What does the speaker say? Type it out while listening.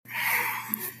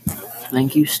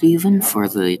Thank you, Stephen, for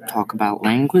the talk about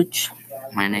language.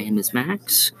 My name is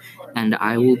Max, and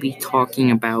I will be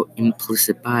talking about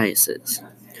implicit biases.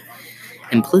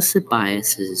 Implicit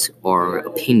biases are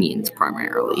opinions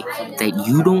primarily that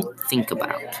you don't think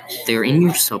about. They're in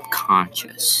your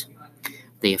subconscious.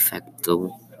 They affect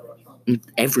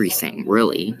everything,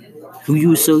 really. Who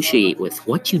you associate with,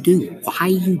 what you do, why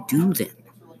you do them.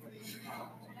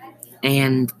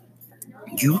 And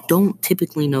you don't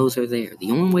typically know they're there.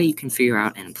 The only way you can figure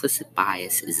out an implicit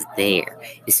bias is there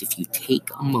is if you take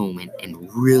a moment and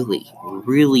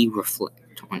really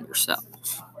reflect on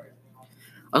yourself.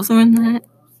 Other than that,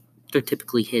 they're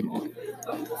typically hidden.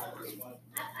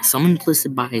 Some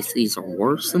implicit biases are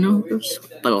worse than others,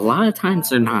 but a lot of times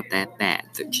they're not that bad.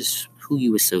 They're just who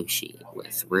you associate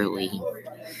with, really,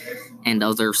 and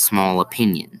other small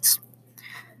opinions.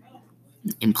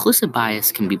 Implicit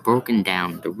bias can be broken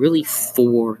down into really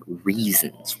 4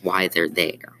 reasons why they're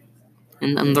there.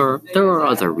 And then there are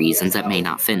other reasons that may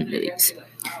not fit into these.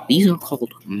 These are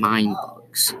called mind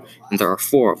bugs, and there are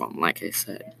 4 of them, like I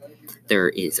said. There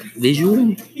is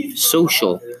visual,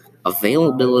 social,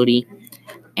 availability,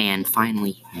 and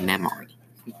finally, memory.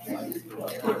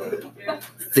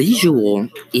 Visual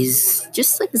is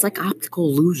just like optical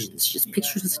illusions, just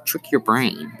pictures that trick your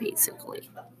brain, basically.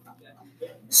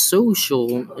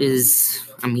 Social is,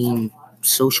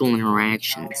 social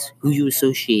interactions, who you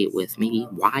associate with, maybe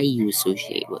why you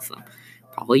associate with them.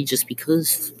 Probably just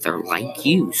because they're like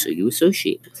you, so you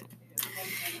associate with them.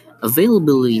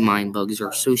 Availability mind bugs are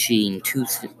associating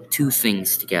two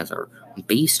things together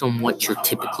based on what you're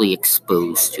typically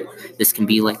exposed to. This can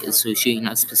be like associating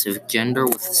a specific gender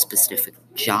with a specific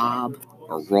job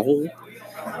or role.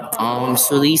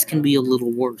 So these can be a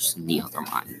little worse than the other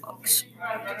mind bugs.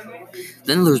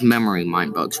 Then there's memory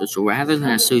mind bugs, which rather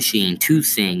than associating 2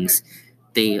 things,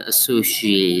 they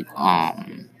associate a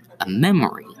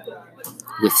memory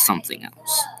with something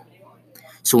else.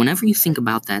 So whenever you think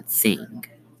about that thing,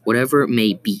 whatever it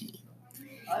may be,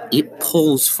 it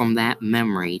pulls from that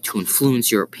memory to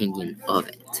influence your opinion of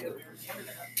it.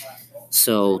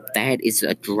 So that is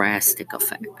a drastic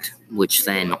effect, which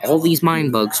then all these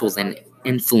mind bugs will then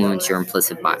influence your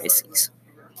implicit biases.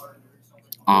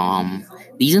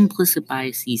 These implicit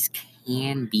biases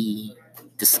can be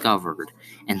discovered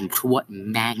and to what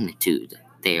magnitude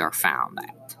they are found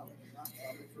at.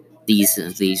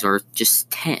 These are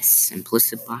just tests,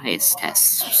 implicit bias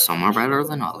tests. Some are better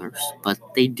than others, but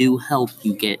they do help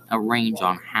you get a range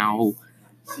on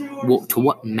to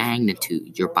what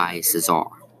magnitude your biases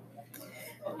are.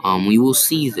 We will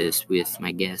see this with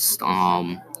my guest,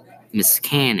 Miss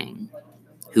Canning,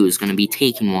 who is going to be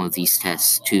taking one of these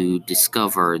tests to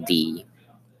discover the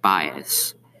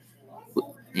bias,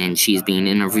 and she's being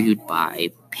interviewed by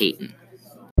Peyton.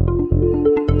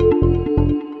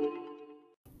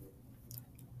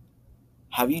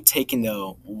 Have you taken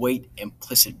the weight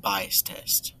implicit bias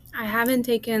test? I haven't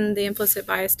taken the implicit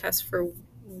bias test for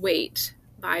weight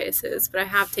biases, but I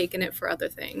have taken it for other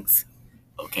things.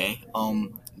 Okay.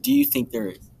 Do you think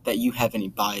that you have any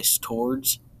bias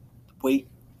towards weight?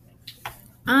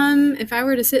 If I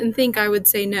were to sit and think, I would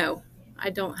say no. I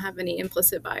don't have any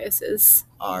implicit biases.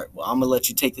 All right. Well, I'm gonna let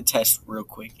you take the test real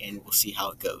quick, and we'll see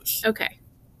how it goes. Okay.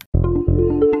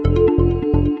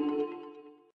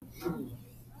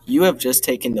 You have just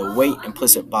taken the weight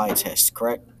implicit bias test,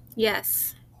 correct?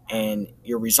 Yes. And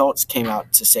your results came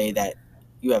out to say that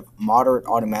you have moderate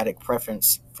automatic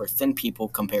preference for thin people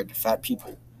compared to fat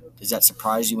people. Does that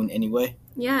surprise you in any way?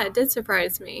 Yeah, it did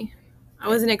surprise me. I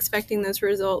wasn't expecting those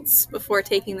results before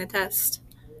taking the test.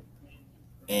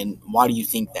 And why do you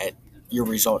think that your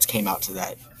results came out to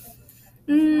that?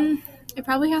 It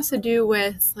probably has to do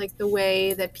with the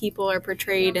way that people are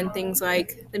portrayed in things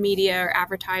like the media or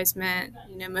advertisement.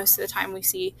 Most of the time we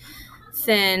see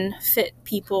thin, fit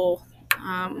people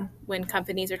when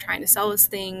companies are trying to sell us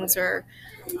things or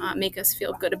make us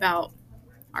feel good about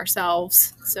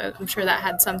ourselves. So I'm sure that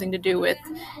had something to do with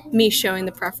me showing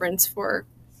the preference for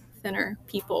thinner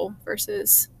people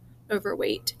versus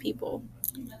overweight people.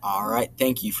 All right.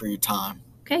 Thank you for your time.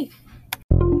 Okay.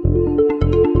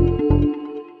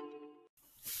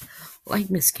 Like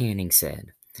Miss Canning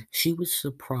said, she was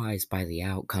surprised by the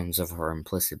outcomes of her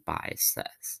implicit bias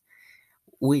test,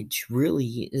 which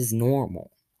really is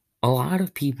normal. A lot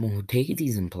of people who take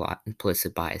these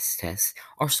implicit bias tests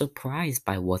are surprised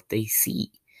by what they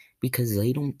see because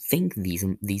they don't think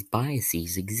these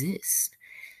biases exist.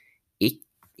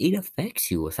 It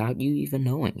affects you without you even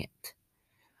knowing it.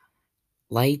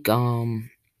 Like in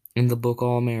the book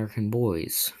All American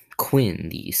Boys, Quinn,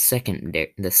 the second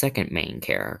main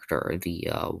character, the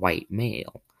white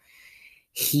male,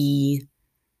 he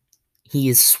he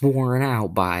is sworn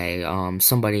out by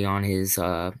somebody on his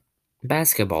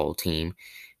basketball team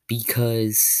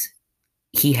because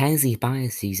he has these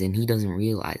biases and he doesn't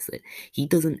realize it. He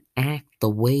doesn't act the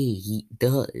way he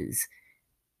does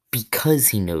because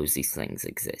he knows these things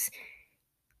exist.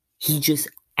 He just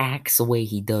acts the way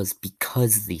he does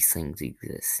because these things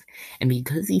exist. And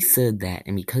because he said that,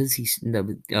 and because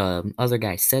the other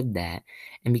guy said that,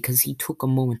 and because he took a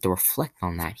moment to reflect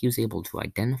on that, he was able to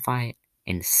identify it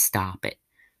and stop it.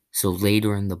 So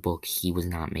later in the book, he was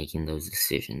not making those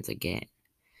decisions again.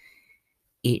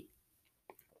 It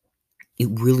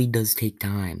really does take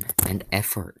time and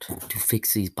effort to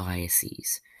fix these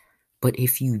biases. But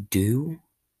if you do,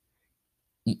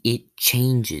 it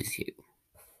changes you.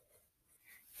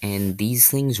 And these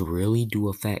things really do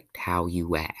affect how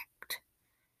you act.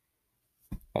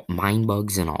 Mind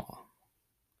bugs and all.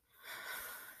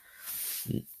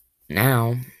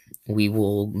 Now, we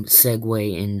will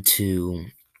segue into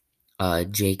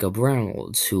Jacob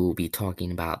Reynolds, who will be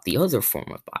talking about the other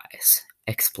form of bias,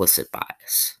 explicit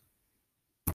bias.